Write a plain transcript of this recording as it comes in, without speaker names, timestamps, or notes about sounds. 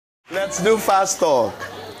Let's do fast talk.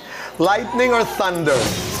 Lightning or thunder?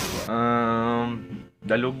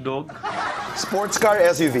 Dalugdog. Sports car,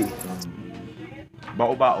 SUV?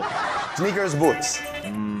 Bao-bao. Sneakers, boots?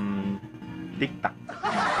 Tic-tac.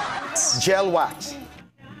 Gel, wax?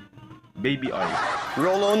 Baby oil.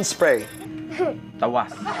 Roll-on, spray?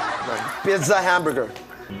 Tawas. Pizza, hamburger?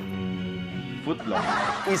 Footlong.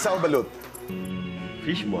 Isaw, balut?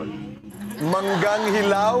 Fishball. Manggang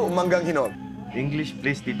hilaw, manggang hinog? English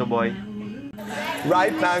please, Tito Boy.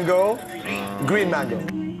 Ripe mango, green mango?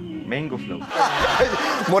 Mango float.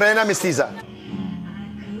 Morena, mestiza?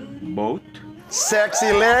 Boat.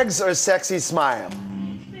 Sexy legs or sexy smile?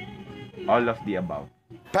 All of the above.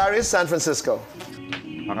 Paris, San Francisco?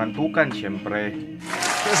 Pangantukan, syempre.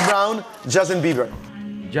 Chris Brown, Justin Bieber?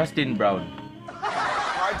 Justin Brown.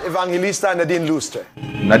 Art Evangelista, Nadine Lustre?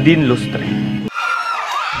 Nadine Lustre.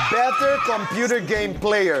 Better computer game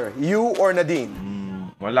player, you or Nadine?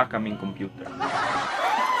 Wala kaming computer.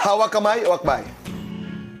 Hawak kamay o akbay?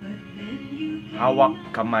 Hawak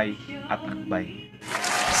kamay at akbay.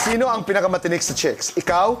 Sino ang pinakamatinik sa chicks?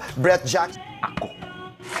 Ikaw, Brett Jackson? Ako.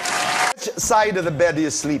 Which side of the bed do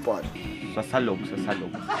you sleep on? Sa salog, sa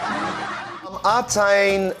salog.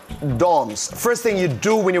 Atain Doms, first thing you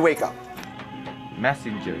do when you wake up?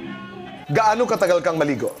 Messenger. Gaano katagal kang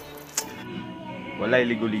maligo? Walay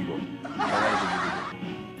ligo-ligo. Walay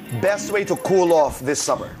ligo-ligo. Best way to cool off this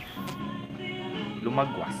summer?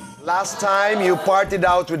 Lumagwas. Last time you partied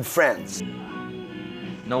out with friends?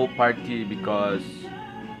 No party because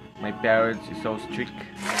my parents is so strict.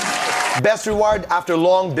 Best reward after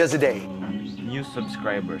long busy day? New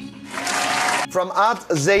subscribers. From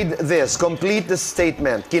 @Zaid this, complete the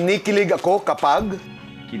statement. Kinikilig ako kapag?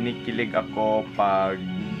 Kinikilig ako pag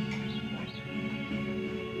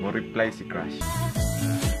mo reply si crush.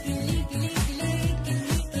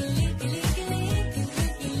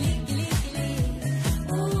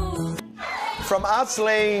 From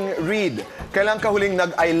 @Slaying Reed, kailan ka huling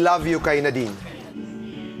nag-I love you kay Nadine?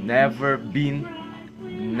 Never been,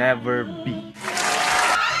 never be.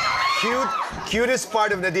 Cutest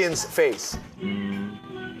part of Nadine's face?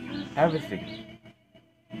 Everything.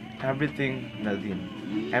 Everything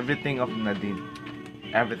Nadine. Everything of Nadine.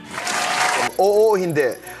 Everything. Oo o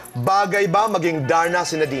hindi. Bagay ba maging Darna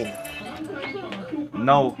si Nadine?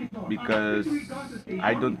 No, because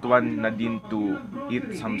I don't want Nadine to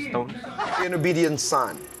eat some stones. An obedient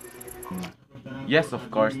son? Yes, of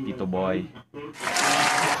course, Tito Boy.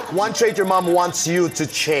 One trait your mom wants you to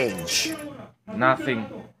change? Nothing.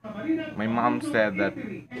 My mom said that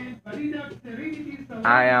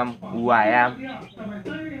I am who I am.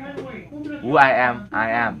 Who I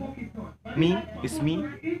am. Me is me,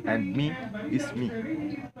 and me is me.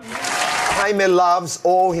 Jaime loves,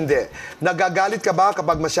 oo hindi. Nagagalit ka ba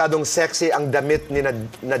kapag masyadong sexy ang damit ni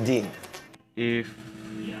Nadine? If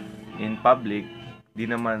in public, di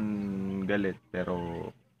naman galit. Pero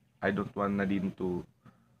I don't want Nadine to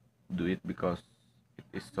do it because it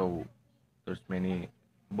is so... There's many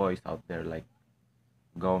boys out there like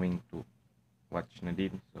going to watch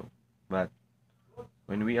Nadine. So, but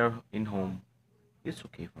when we are in home, it's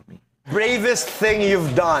okay for me. Bravest thing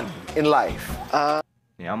you've done in life?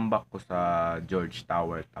 Niambak ko sa George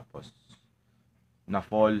Tower tapos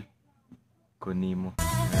na-fall ko nimo.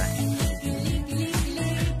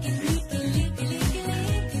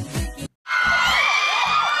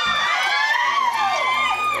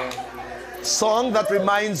 Song that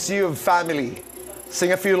reminds you of family.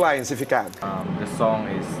 Sing a few lines if you can. The song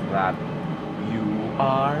is that you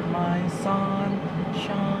are my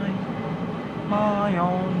sunshine, my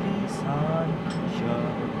only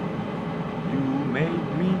sunshine. You made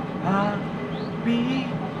me happy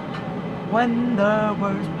when the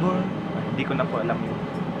words were... Hindi ko na po alam yung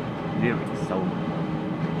lyrics. So,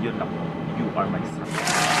 yun lang po. You are my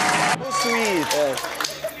sunshine. So sweet.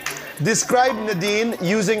 Describe Nadine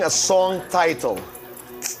using a song title.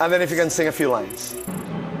 And then if you can sing a few lines.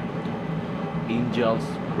 Angels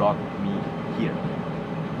brought me here.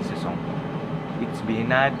 It's a song. It's been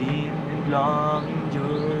a deep and long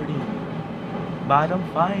journey, but I'm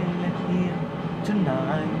finally here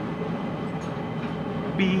tonight,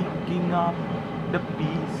 picking up the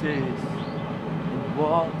pieces and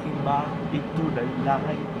walking back into the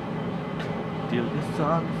light till the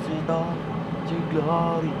sunset of your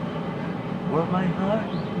glory, where my heart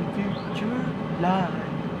and future lie.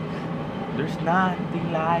 There's nothing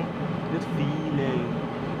like the feeling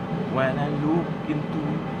when I look into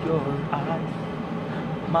your eyes.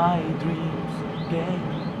 My dreams came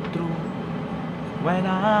true when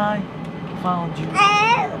I found you,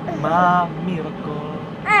 my miracle.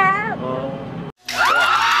 Oh.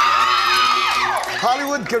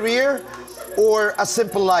 Hollywood career or a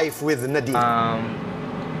simple life with Nadine?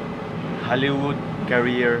 Hollywood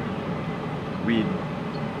career with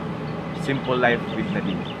simple life with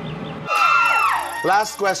Nadine.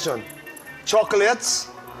 Last question.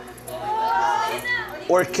 Chocolates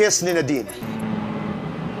or kiss ni Nadine?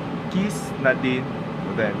 Kiss Nadine,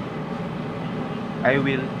 then I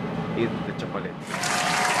will eat the chocolate.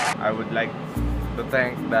 I would like to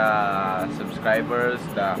thank the subscribers,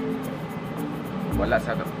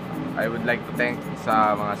 I would like to thank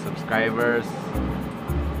sa mga subscribers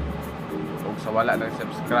o sa wala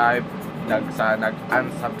nag-subscribe, sa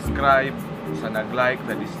nag-unsubscribe, sa nag-like,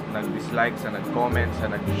 sa nag-dislike, sa nag-comment,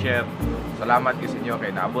 sa nag-share. Salamat kasi inyo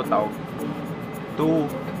kay naabot ako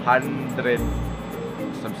 200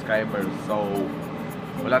 subscribers. So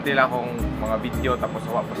wala tila akong mga video tapos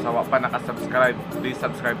sawa pa nakasubscribe. Please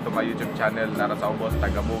subscribe to my YouTube channel, Nara sa Ubos,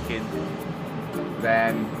 taga Bukid.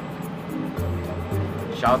 Then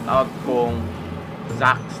shout out kong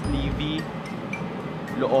Zax TV,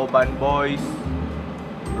 Looban Boys,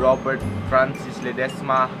 Robert Francis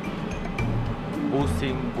Ledesma,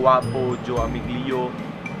 Busing Guapo Joe Amiglio,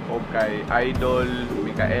 o kay Idol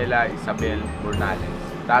Micaela Isabel Bernales.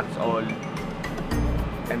 That's all.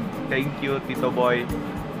 And thank you, Tito Boy.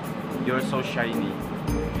 You're so shiny.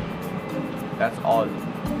 That's all.